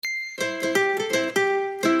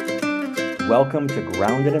Welcome to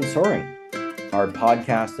Grounded and Soaring, our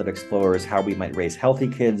podcast that explores how we might raise healthy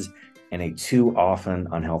kids in a too often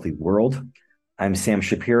unhealthy world. I'm Sam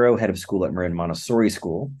Shapiro, head of school at Marin Montessori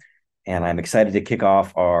School, and I'm excited to kick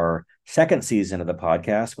off our second season of the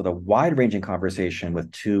podcast with a wide-ranging conversation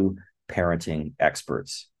with two parenting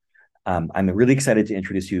experts. I'm really excited to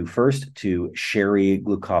introduce you first to Sherry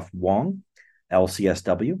Glukoff-Wong,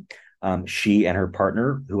 LCSW. She and her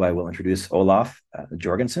partner, who I will introduce, Olaf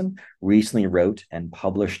Jorgensen, recently wrote and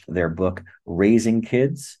published their book, Raising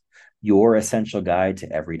Kids, Your Essential Guide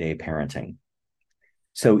to Everyday Parenting.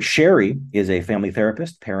 So Sherry is a family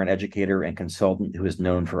therapist, parent educator, and consultant who is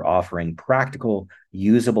known for offering practical,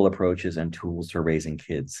 usable approaches and tools for raising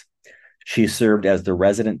kids. She served as the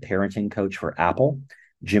resident parenting coach for Apple,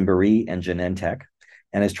 Gymboree, and Genentech,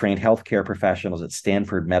 and has trained healthcare professionals at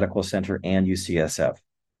Stanford Medical Center and UCSF.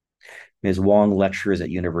 Ms. Wong lectures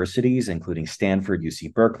at universities, including Stanford,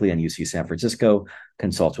 UC Berkeley, and UC San Francisco,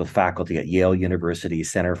 consults with faculty at Yale University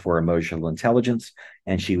Center for Emotional Intelligence,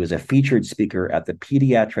 and she was a featured speaker at the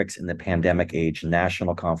Pediatrics in the Pandemic Age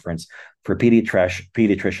National Conference for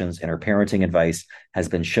Pediatricians, and her parenting advice has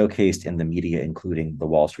been showcased in the media, including the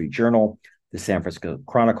Wall Street Journal, the San Francisco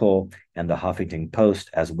Chronicle, and the Huffington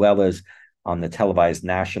Post, as well as on the televised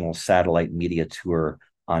national satellite media tour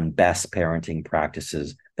on best parenting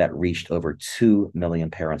practices that reached over 2 million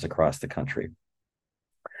parents across the country.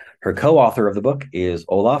 Her co-author of the book is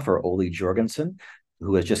Olaf, or Ole Jorgensen,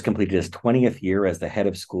 who has just completed his 20th year as the head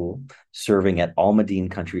of school, serving at Almadine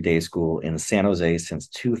Country Day School in San Jose since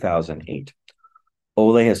 2008.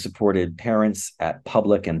 Ole has supported parents at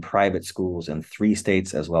public and private schools in 3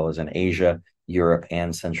 states, as well as in Asia, Europe,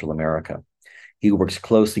 and Central America. He works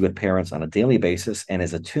closely with parents on a daily basis and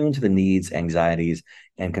is attuned to the needs, anxieties,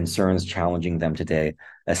 and concerns challenging them today,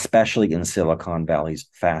 especially in Silicon Valley's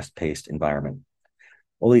fast-paced environment.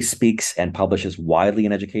 Ole speaks and publishes widely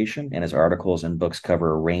in education, and his articles and books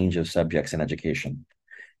cover a range of subjects in education.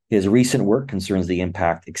 His recent work concerns the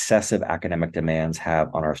impact excessive academic demands have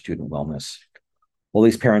on our student wellness.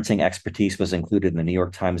 Ole's parenting expertise was included in the New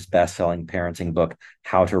York Times bestselling parenting book,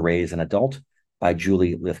 How to Raise an Adult, by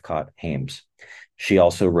Julie Lythcott-Haims. She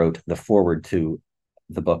also wrote the foreword to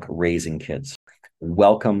the book, Raising Kids.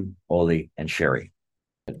 Welcome, Ole and Sherry.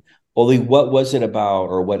 Ole, what was it about,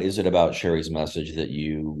 or what is it about Sherry's message that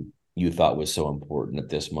you thought was so important at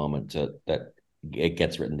this moment that it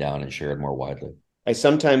gets written down and shared more widely? I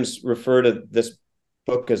sometimes refer to this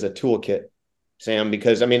book as a toolkit, Sam,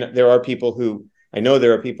 because I know there are people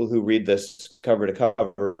who read this cover to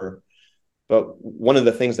cover, but one of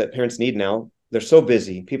the things that parents need now, they're so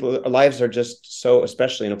busy. Our lives are just so,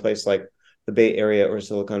 especially in a place like the Bay Area or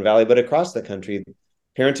Silicon Valley, but across the country,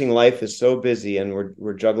 parenting life is so busy, and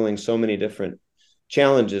we're juggling so many different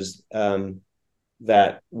challenges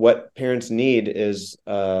that what parents need is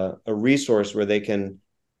a resource where they can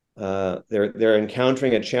they're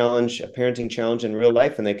encountering a parenting challenge in real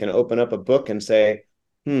life, and they can open up a book and say,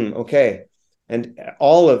 okay. And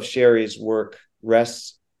all of Sherry's work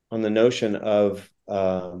rests on the notion of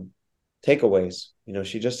takeaways.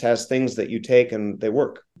 She just has things that you take and they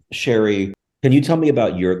work. Sherry, can you tell me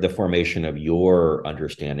about the formation of your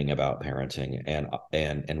understanding about parenting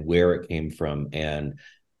and where it came from, and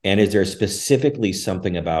is there specifically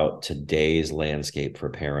something about today's landscape for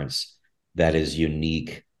parents that is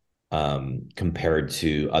unique compared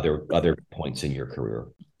to other points in your career?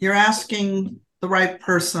 You're asking the right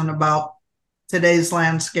person about today's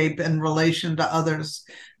landscape in relation to others,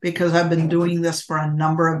 because I've been doing this for a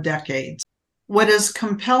number of decades. What is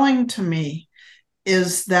compelling to me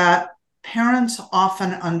is that parents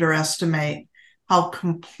often underestimate how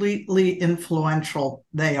completely influential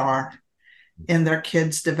they are in their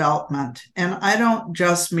kids' development. And I don't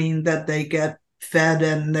just mean that they get fed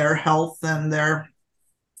in their health and their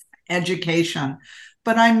education,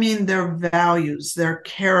 but I mean their values, their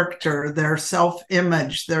character, their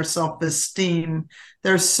self-image, their self-esteem,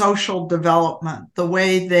 their social development, the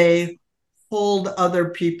way they hold other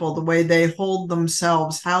people, the way they hold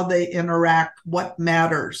themselves, how they interact, what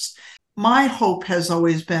matters. My hope has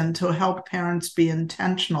always been to help parents be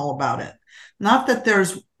intentional about it. Not that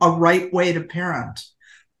there's a right way to parent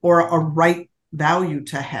or a right value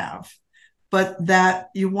to have, but that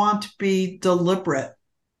you want to be deliberate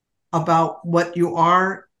about what you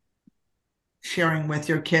are sharing with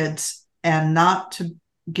your kids, and not to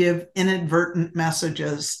give inadvertent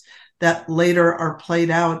messages that later are played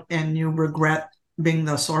out and you regret being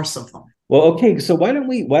the source of them. Well, okay, so why don't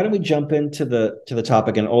we jump into the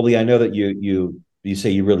topic? And Ole, I know that you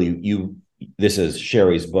say this is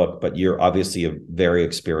Sherry's book, but you're obviously a very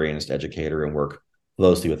experienced educator and work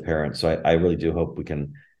closely with parents. So I really do hope we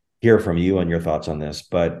can hear from you on your thoughts on this.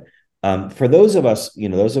 But for those of us,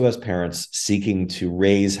 those of us parents seeking to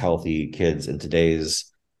raise healthy kids in today's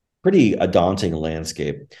pretty a daunting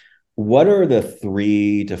landscape, what are the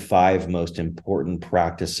 3 to 5 most important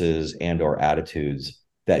practices and or attitudes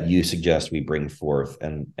that you suggest we bring forth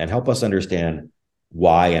and help us understand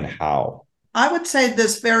why and how? I would say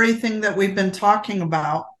this very thing that we've been talking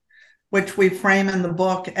about, which we frame in the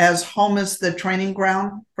book as home is the training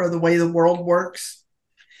ground for the way the world works,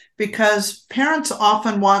 because parents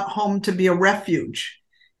often want home to be a refuge.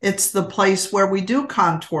 It's the place where we do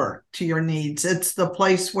contour to your needs. It's the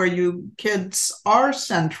place where you kids are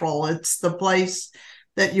central. It's the place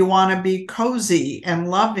that you want to be cozy and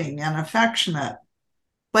loving and affectionate.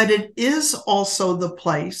 But it is also the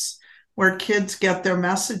place where kids get their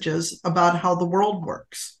messages about how the world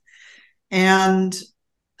works. And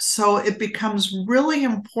so it becomes really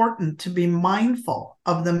important to be mindful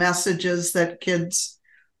of the messages that kids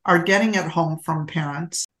are getting at home from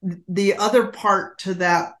parents. The other part to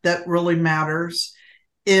that really matters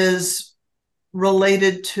is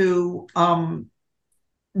related to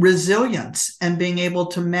resilience and being able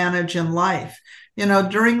to manage in life.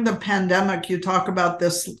 During the pandemic, you talk about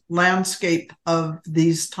this landscape of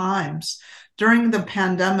these times. During the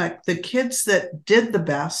pandemic, the kids that did the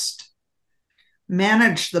best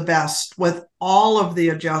managed the best with all of the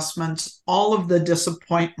adjustments, all of the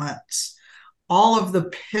disappointments, all of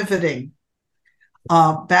the pivoting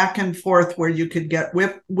back and forth where you could get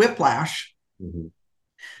whiplash. Mm-hmm.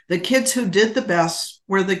 The kids who did the best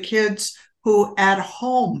were the kids who at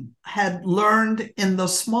home had learned in the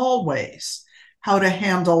small ways how to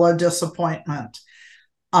handle a disappointment,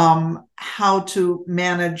 how to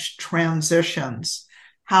manage transitions,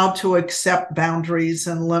 how to accept boundaries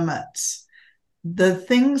and limits. The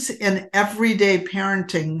things in everyday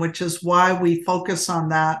parenting, which is why we focus on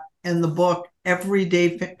that in the book,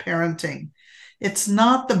 everyday parenting. It's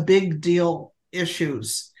not the big deal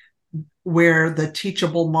issues where the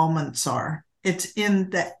teachable moments are. It's in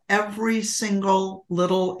the every single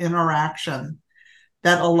little interaction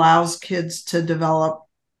that allows kids to develop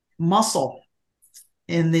muscle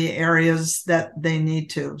in the areas that they need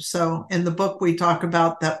to. So in the book, we talk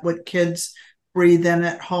about that what kids breathe in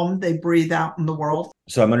at home, they breathe out in the world.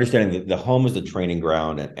 So I'm understanding that the home is the training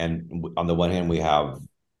ground. And on the one hand, we have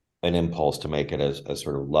an impulse to make it as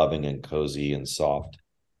sort of loving and cozy and soft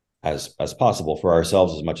as possible for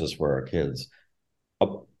ourselves as much as for our kids.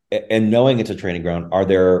 And knowing it's a training ground, are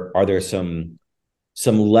there some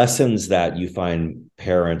lessons that you find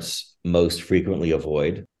parents most frequently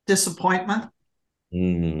avoid? Disappointment.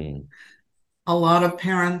 Mm. A lot of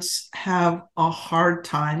parents have a hard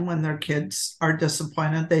time when their kids are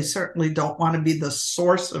disappointed. They certainly don't want to be the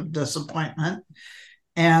source of disappointment.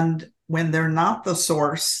 And when they're not the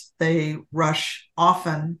source, they rush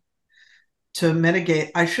often to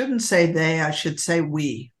mitigate. I shouldn't say they, I should say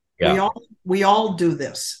we. Yeah. We all do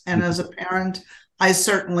this. And as a parent, I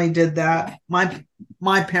certainly did that.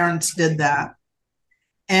 My parents did that.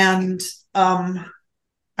 And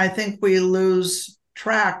I think we lose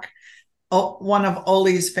track. One of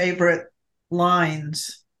Oli's favorite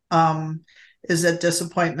lines is that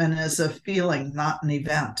disappointment is a feeling, not an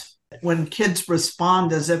event. When kids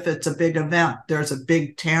respond as if it's a big event, there's a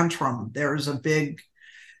big tantrum, there's a big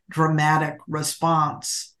dramatic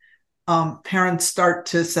response. Parents start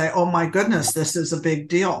to say, oh my goodness, this is a big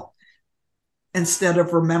deal, instead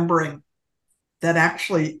of remembering that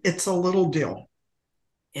actually it's a little deal.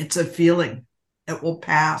 It's a feeling. It will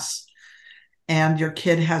pass. And your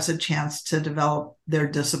kid has a chance to develop their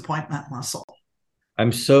disappointment muscle.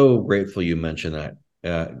 I'm so grateful you mentioned that,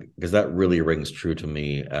 because that really rings true to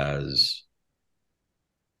me as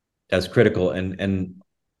critical. And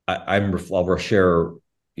I'll share,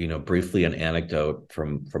 briefly an anecdote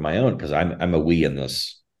from my own, because I'm a we in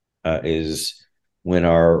this. Is when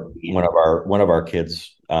one of our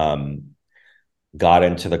kids got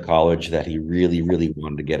into the college that he really, really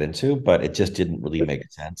wanted to get into, but it just didn't really make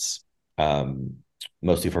sense.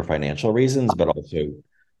 Mostly for financial reasons, but also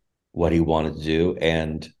what he wanted to do.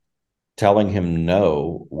 And telling him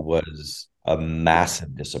no was a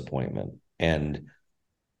massive disappointment. And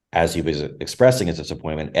as he was expressing his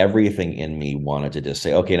disappointment, everything in me wanted to just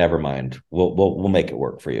say, okay, never mind. We'll make it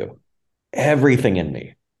work for you. Everything in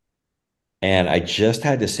me. And I just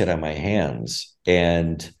had to sit on my hands.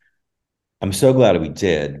 And I'm so glad we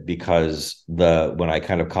did, because when I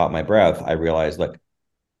kind of caught my breath, I realized, look,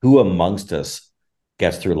 who amongst us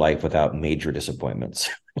gets through life without major disappointments?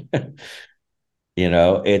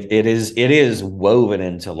 It is woven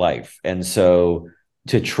into life. And so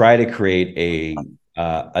to try to create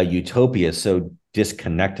a utopia so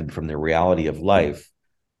disconnected from the reality of life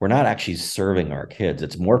we're not actually serving our kids.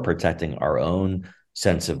 It's more protecting our own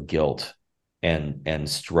sense of guilt and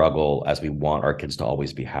struggle as we want our kids to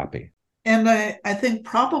always be happy. And I think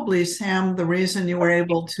probably, Sam, the reason you were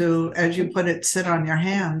able to, as you put it, sit on your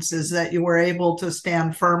hands is that you were able to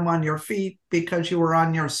stand firm on your feet because you were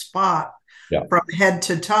on your spot from head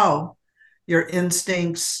to toe. Your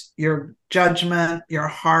instincts, your judgment, your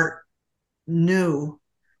heart knew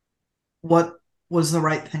what was the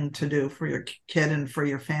right thing to do for your kid and for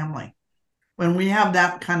your family. When we have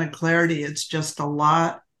that kind of clarity, it's just a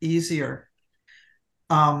lot easier.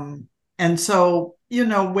 And so,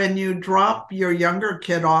 when you drop your younger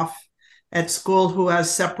kid off at school who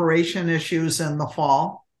has separation issues in the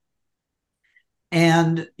fall,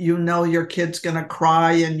 and your kid's going to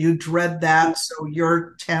cry and you dread that, so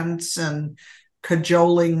you're tense and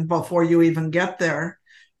cajoling before you even get there,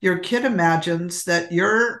 your kid imagines that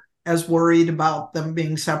you're as worried about them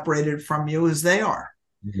being separated from you as they are.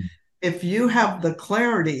 Mm-hmm. If you have the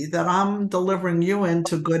clarity that I'm delivering you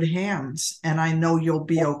into good hands and I know you'll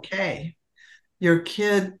be okay, your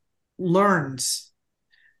kid learns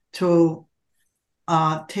to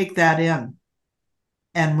take that in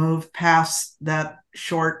and move past that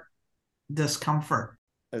short discomfort.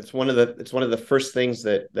 It's one of the first things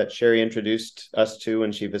that Sherry introduced us to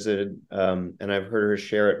when she visited, and I've heard her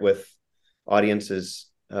share it with audiences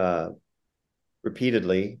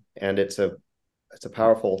repeatedly, and it's a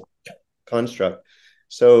powerful construct.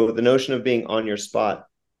 So the notion of being on your spot,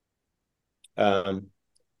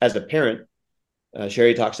 as a parent,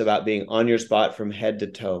 Sherry talks about being on your spot from head to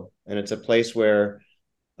toe, and it's a place where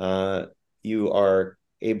you are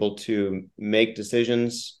able to make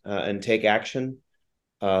decisions and take action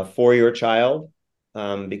for your child,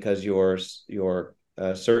 because you're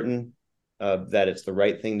certain that it's the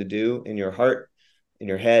right thing to do in your heart, in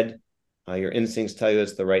your head. Your instincts tell you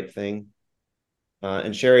it's the right thing.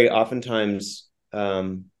 And Sherry oftentimes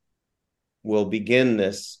will begin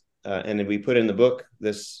this, and we put in the book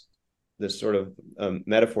this sort of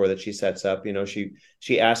metaphor that she sets up.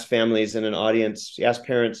 She asks families in an audience, she asks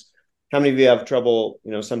parents, how many of you have trouble,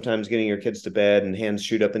 sometimes getting your kids to bed and hands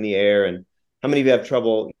shoot up in the air? And how many of you have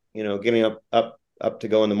trouble, getting up to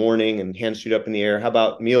go in the morning and hands shoot up in the air? How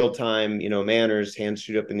about mealtime, manners, hands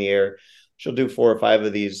shoot up in the air? She'll do 4 or 5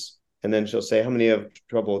 of these. And then she'll say, how many have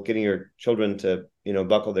trouble getting your children to,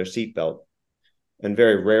 buckle their seatbelt? And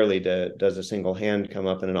very rarely does a single hand come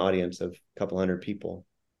up in an audience of a couple hundred people.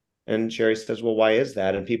 And Sherry says, well, why is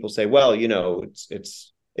that? And people say, well,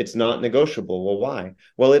 it's not negotiable. Well, why?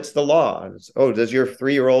 Well, it's the law. Does your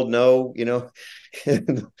 3-year-old know,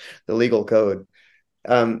 the legal code?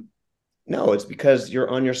 No, it's because you're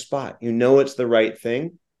on your spot. It's the right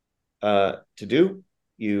thing to do.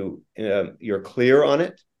 You're clear on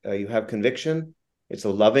it. You have conviction. It's a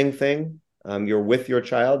loving thing. You're with your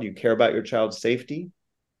child. You care about your child's safety.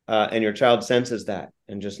 And your child senses that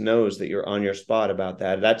and just knows that you're on your spot about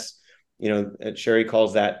that. That's, Sherry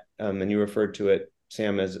calls that, and you referred to it,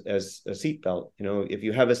 Sam, as a seatbelt. If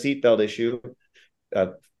you have a seatbelt issue,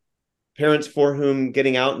 parents for whom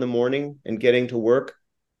getting out in the morning and getting to work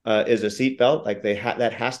is a seatbelt, like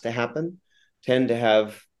that has to happen, tend to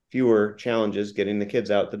have fewer challenges getting the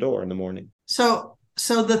kids out the door in the morning. So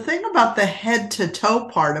the thing about the head to toe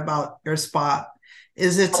part about your spot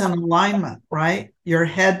is it's an alignment, right? Your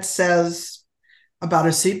head says about a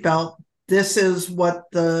seatbelt, this is what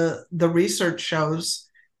the research shows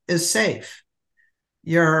is safe.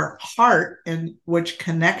 Your heart, which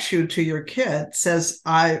connects you to your kid, says,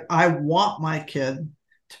 I want my kid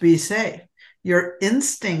to be safe. Your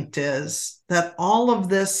instinct is that all of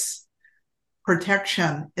this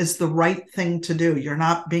protection is the right thing to do. You're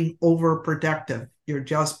not being overprotective. You're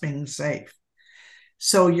just being safe.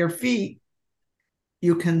 So your feet,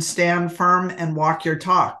 you can stand firm and walk your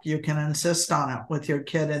talk. You can insist on it with your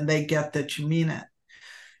kid and they get that you mean it.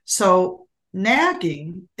 So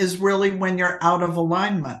nagging is really when you're out of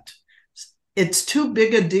alignment. It's too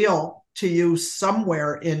big a deal to you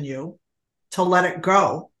somewhere in you to let it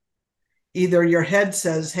go. Either your head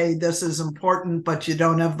says, hey, this is important, but you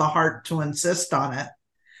don't have the heart to insist on it.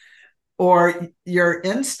 Or your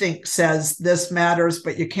instinct says this matters,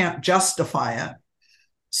 but you can't justify it.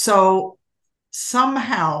 So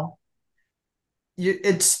somehow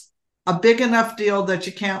it's a big enough deal that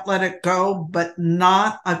you can't let it go, but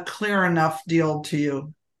not a clear enough deal to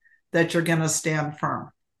you that you're going to stand firm.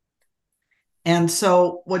 And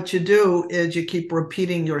so what you do is you keep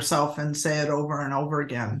repeating yourself and say it over and over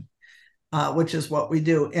again, which is what we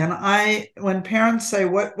do. And when parents say,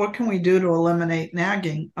 what can we do to eliminate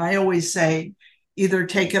nagging? I always say, either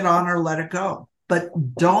take it on or let it go, but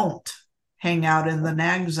don't hang out in the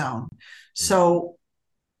nag zone. So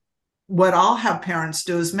what I'll have parents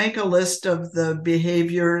do is make a list of the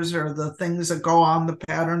behaviors or the things that go on, the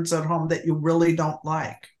patterns at home that you really don't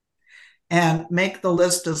like, and make the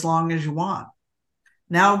list as long as you want.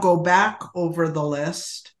 Now go back over the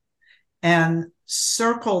list and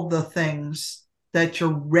circle the things that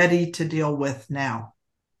you're ready to deal with now,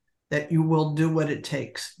 that you will do what it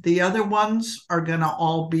takes. The other ones are going to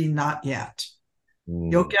all be not yet.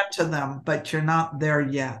 You'll get to them, but you're not there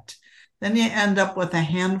yet. Then you end up with a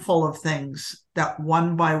handful of things that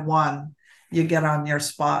one by one you get on your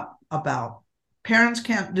spot about. Parents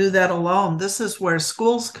can't do that alone. This is where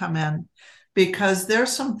schools come in, because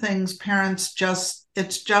there's some things parents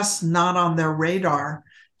it's just not on their radar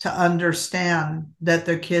to understand that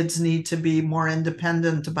their kids need to be more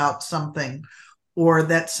independent about something, or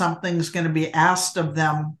that something's going to be asked of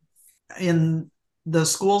them in the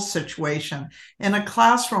school situation. In a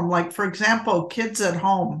classroom, like, for example, kids at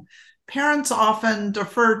home, parents often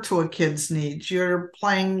defer to a kid's needs. You're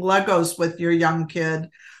playing Legos with your young kid,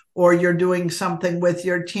 or you're doing something with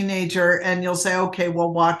your teenager, and you'll say, okay,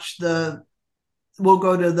 we'll go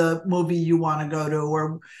to the movie you want to go to,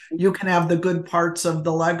 or you can have the good parts of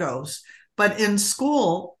the Legos. But in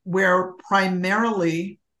school, where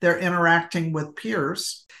primarily they're interacting with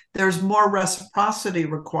peers, there's more reciprocity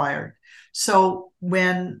required. So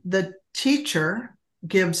when the teacher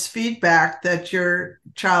gives feedback that your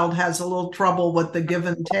child has a little trouble with the give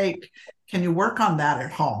and take, can you work on that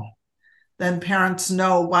at home? Then parents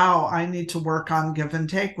know, wow, I need to work on give and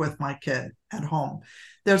take with my kid at home.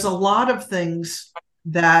 There's a lot of things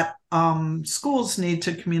that schools need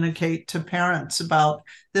to communicate to parents about.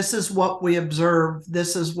 This is what we observe.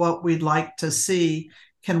 This is what we'd like to see.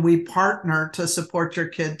 Can we partner to support your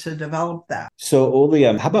kid to develop that? So, Oli,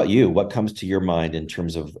 how about you? What comes to your mind in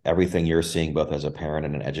terms of everything you're seeing, both as a parent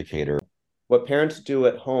and an educator? What parents do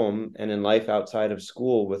at home and in life outside of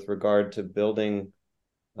school with regard to building,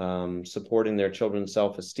 supporting their children's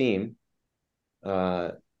self-esteem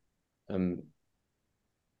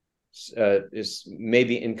is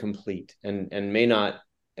maybe incomplete and may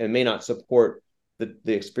not support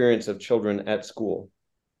the experience of children at school,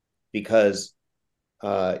 because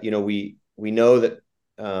we know that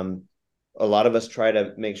a lot of us try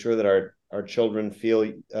to make sure that our children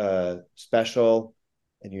feel special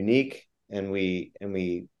and unique, and we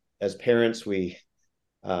as parents we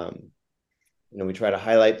try to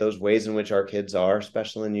highlight those ways in which our kids are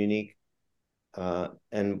special and unique.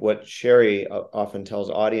 And what Sherry often tells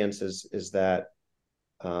audiences is that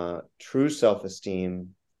true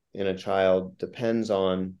self-esteem in a child depends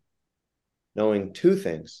on knowing two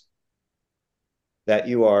things: that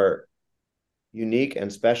you are unique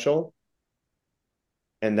and special,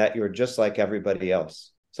 and that you're just like everybody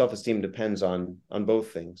else. Self-esteem depends on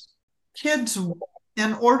both things. Kids,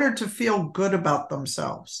 in order to feel good about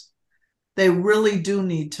themselves, they really do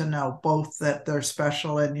need to know both that they're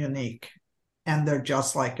special and unique, and they're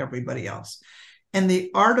just like everybody else. And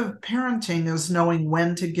the art of parenting is knowing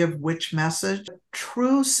when to give which message.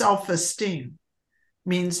 True self-esteem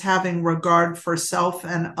means having regard for self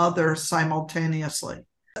and others simultaneously.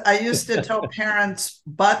 I used to tell parents,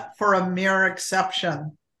 but for a mere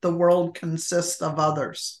exception, the world consists of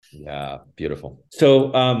others. Yeah, beautiful.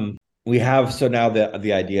 So we have now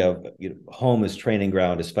the idea of home as training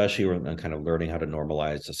ground, especially when kind of learning how to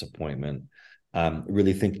normalize disappointment.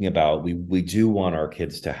 Really thinking about we do want our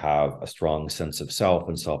kids to have a strong sense of self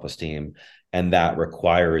and self-esteem, and that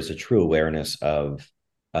requires a true awareness of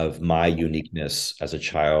my uniqueness as a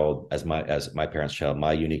child, as my parents' child,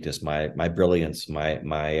 my uniqueness, my brilliance, my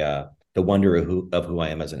the wonder of who I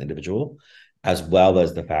am as an individual, as well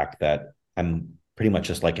as the fact that I'm pretty much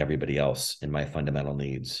just like everybody else in my fundamental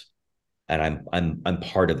needs, and I'm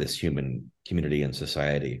part of this human community and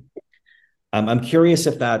society. I'm curious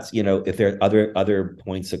if that's, if there are other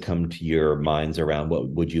points that come to your minds around what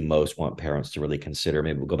would you most want parents to really consider.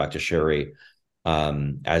 Maybe we'll go back to Sherry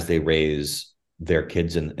as they raise their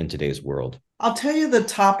kids in today's world. I'll tell you the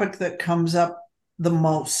topic that comes up the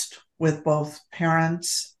most with both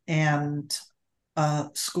parents and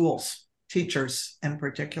schools, teachers in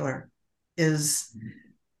particular, is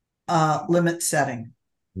limit setting.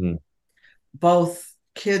 Both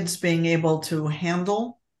kids being able to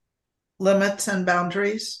handle limits and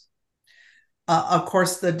boundaries. Of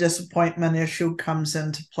course, the disappointment issue comes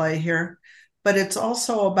into play here, but it's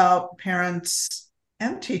also about parents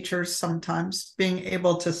and teachers sometimes being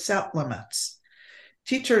able to set limits.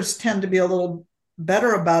 Teachers tend to be a little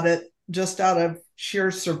better about it just out of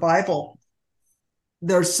sheer survival.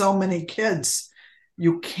 There's so many kids,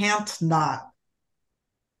 you can't not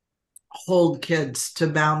hold kids to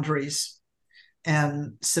boundaries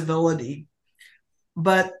and civility.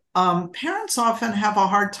 But parents often have a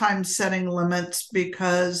hard time setting limits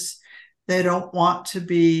because they don't want to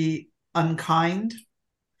be unkind.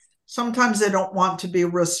 Sometimes they don't want to be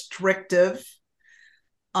restrictive,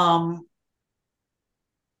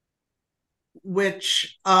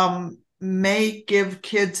 which may give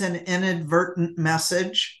kids an inadvertent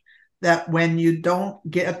message that when you don't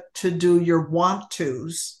get to do your want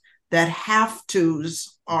tos, that have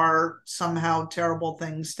tos are somehow terrible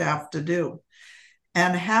things to have to do.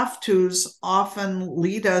 And have tos often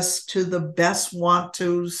lead us to the best want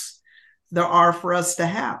tos there are for us to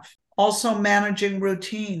have. Also, managing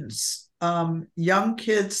routines. Young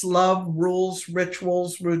kids love rules,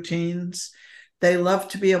 rituals, routines. They love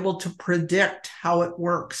to be able to predict how it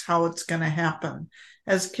works, how it's going to happen.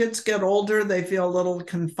 As kids get older, they feel a little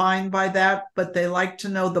confined by that, but they like to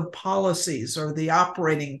know the policies or the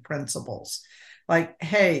operating principles. Like,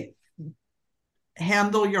 hey,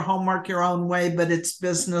 handle your homework your own way, but it's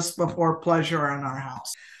business before pleasure in our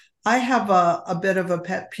house. I have a bit of a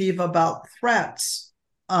pet peeve about threats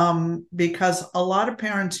because a lot of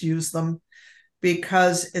parents use them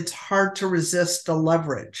because it's hard to resist the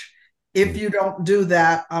leverage. If you don't do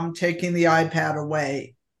that, I'm taking the iPad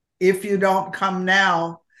away. If you don't come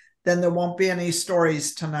now, then there won't be any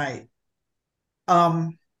stories tonight.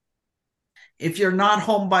 If you're not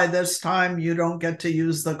home by this time, you don't get to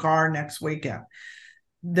use the car next weekend.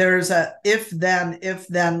 There's a if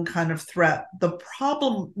then kind of threat. The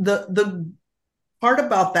problem, the part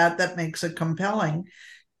about that makes it compelling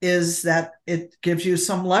is that it gives you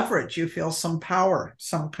some leverage. You feel some power,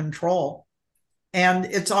 some control, and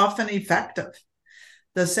it's often effective.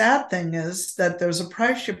 The sad thing is that there's a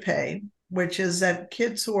price you pay, which is that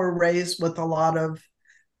kids who are raised with a lot of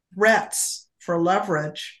threats for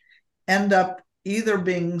leverage end up either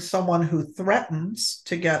being someone who threatens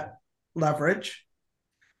to get leverage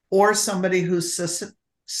or somebody who's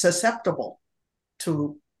susceptible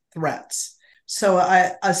to threats. So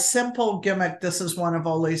a simple gimmick, this is one of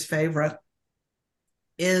Oli's favorite,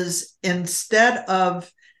 is instead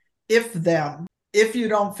of if then, if you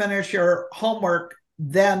don't finish your homework,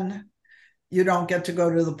 then you don't get to go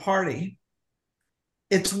to the party.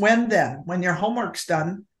 It's when then, when your homework's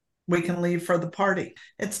done, we can leave for the party.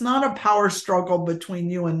 It's not a power struggle between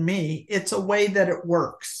you and me. It's a way that it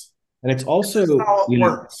works. And it's also how it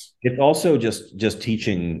works. It's also just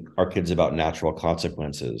teaching our kids about natural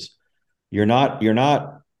consequences. You're not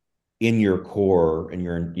in your core and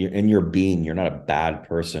you're in your being, you're not a bad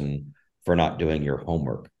person for not doing your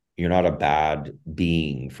homework. You're not a bad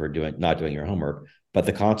being for not doing your homework. But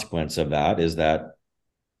the consequence of that is that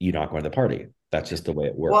you're not going to the party. That's just the way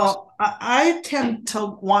it works. Well, I tend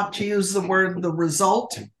to want to use the word the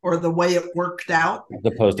result or the way it worked out, as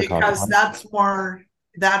opposed to because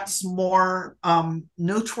that's more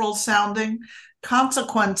neutral sounding.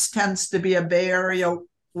 Consequence tends to be a Bay Area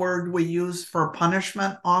word we use for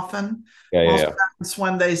punishment often. Most times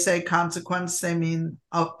when they say consequence, they mean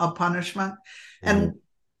a punishment. Mm-hmm. And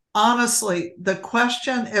honestly, the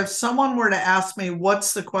question, if someone were to ask me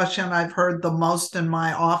what's the question I've heard the most in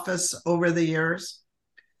my office over the years,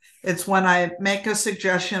 it's when I make a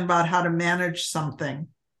suggestion about how to manage something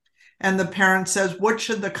and the parent says, what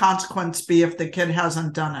should the consequence be if the kid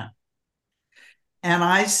hasn't done it? And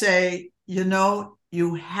I say,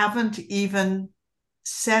 you haven't even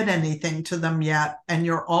said anything to them yet, and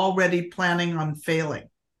you're already planning on failing.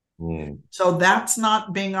 So that's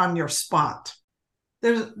not being on your spot.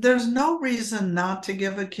 There's no reason not to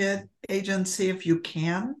give a kid agency if you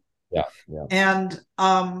can. Yeah. And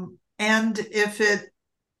if it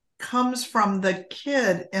comes from the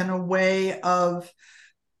kid in a way of,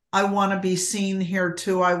 I want to be seen here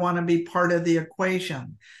too, I want to be part of the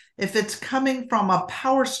equation. If it's coming from a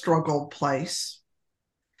power struggle place,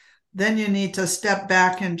 then you need to step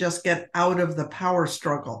back and just get out of the power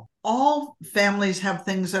struggle. All families have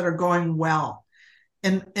things that are going well.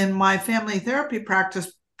 In my family therapy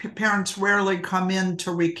practice, parents rarely come in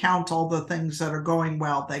to recount all the things that are going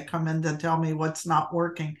well. They come in to tell me what's not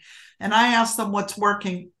working. And I ask them what's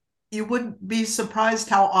working. You wouldn't be surprised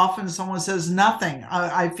how often someone says nothing.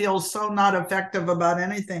 I feel so not effective about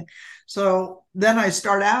anything. So then I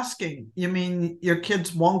start asking, you mean your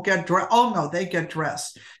kids won't get dressed? Oh, no, they get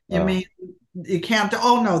dressed. You mean you can't?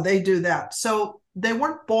 Oh, no, they do that. So they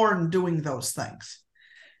weren't born doing those things.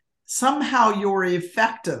 Somehow you're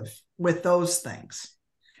effective with those things.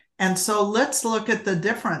 And so let's look at the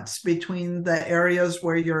difference between the areas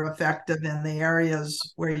where you're effective and the areas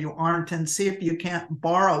where you aren't, and see if you can't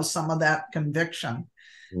borrow some of that conviction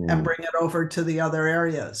and bring it over to the other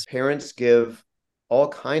areas. Parents give all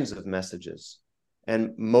kinds of messages,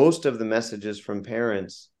 and most of the messages from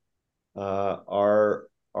parents are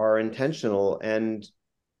intentional and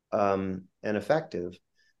effective,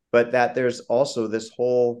 but that there's also this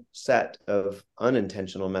whole set of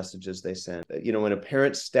unintentional messages they send. When a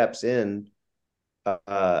parent steps in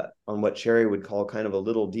on what Sherry would call kind of a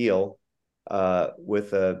little deal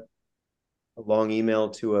with a long email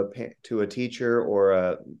to a teacher,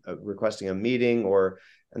 or requesting a meeting,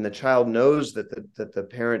 and the child knows that the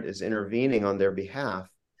parent is intervening on their behalf,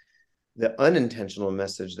 the unintentional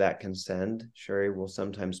message that can send, Sherry will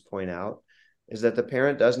sometimes point out, is that the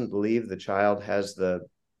parent doesn't believe the child has the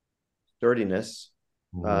sturdiness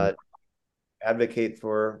advocate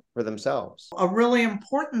for themselves. A really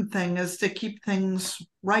important thing is to keep things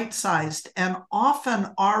right-sized, and often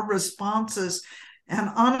our responses, and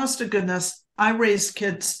honest to goodness, I raised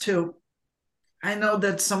kids too. I know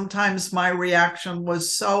that sometimes my reaction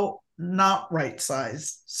was so not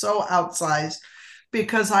right-sized, so outsized,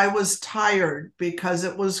 because I was tired, because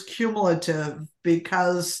it was cumulative,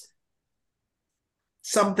 because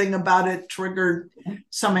something about it triggered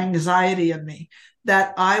some anxiety in me,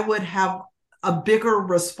 that I would have a bigger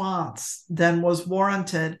response than was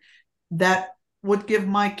warranted that would give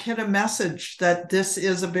my kid a message that this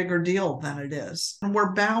is a bigger deal than it is. And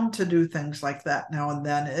we're bound to do things like that now and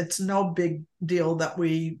then. It's no big deal that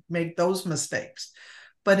we make those mistakes,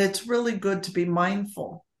 but it's really good to be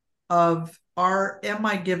mindful of, am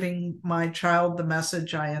I giving my child the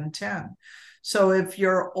message I intend? So if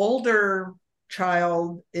your older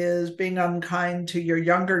child is being unkind to your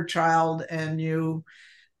younger child, and you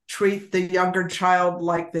treat the younger child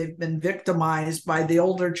like they've been victimized by the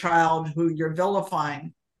older child who you're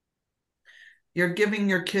vilifying, you're giving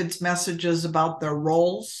your kids messages about their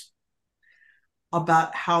roles,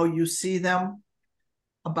 about how you see them,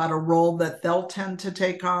 about a role that they'll tend to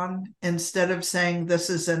take on, instead of saying this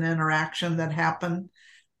is an interaction that happened.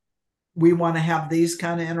 We want to have these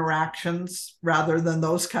kind of interactions rather than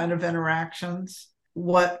those kind of interactions.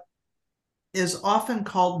 What is often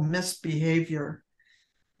called misbehavior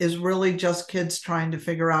is really just kids trying to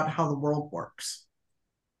figure out how the world works.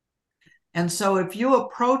 And so if you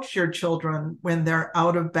approach your children when they're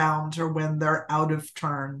out of bounds or when they're out of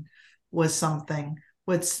turn with something,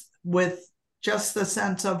 with just the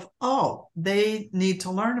sense of, oh, they need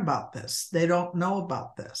to learn about this, they don't know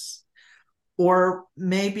about this. Or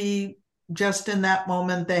maybe just in that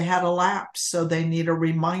moment they had a lapse, so they need a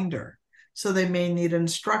reminder. So they may need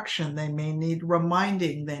instruction, they may need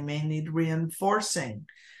reminding, they may need reinforcing.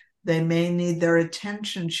 They may need their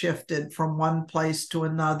attention shifted from one place to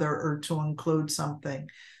another, or to include something.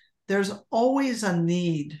 There's always a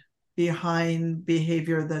need behind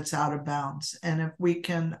behavior that's out of bounds. And if we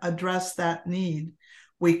can address that need,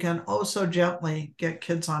 we can also gently get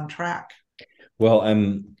kids on track. Well,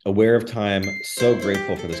 I'm aware of time. So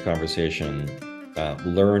grateful for this conversation. I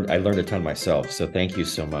learned a ton myself. So thank you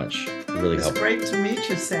so much. It really helped. It's great to meet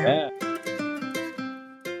you, Sam. Yeah.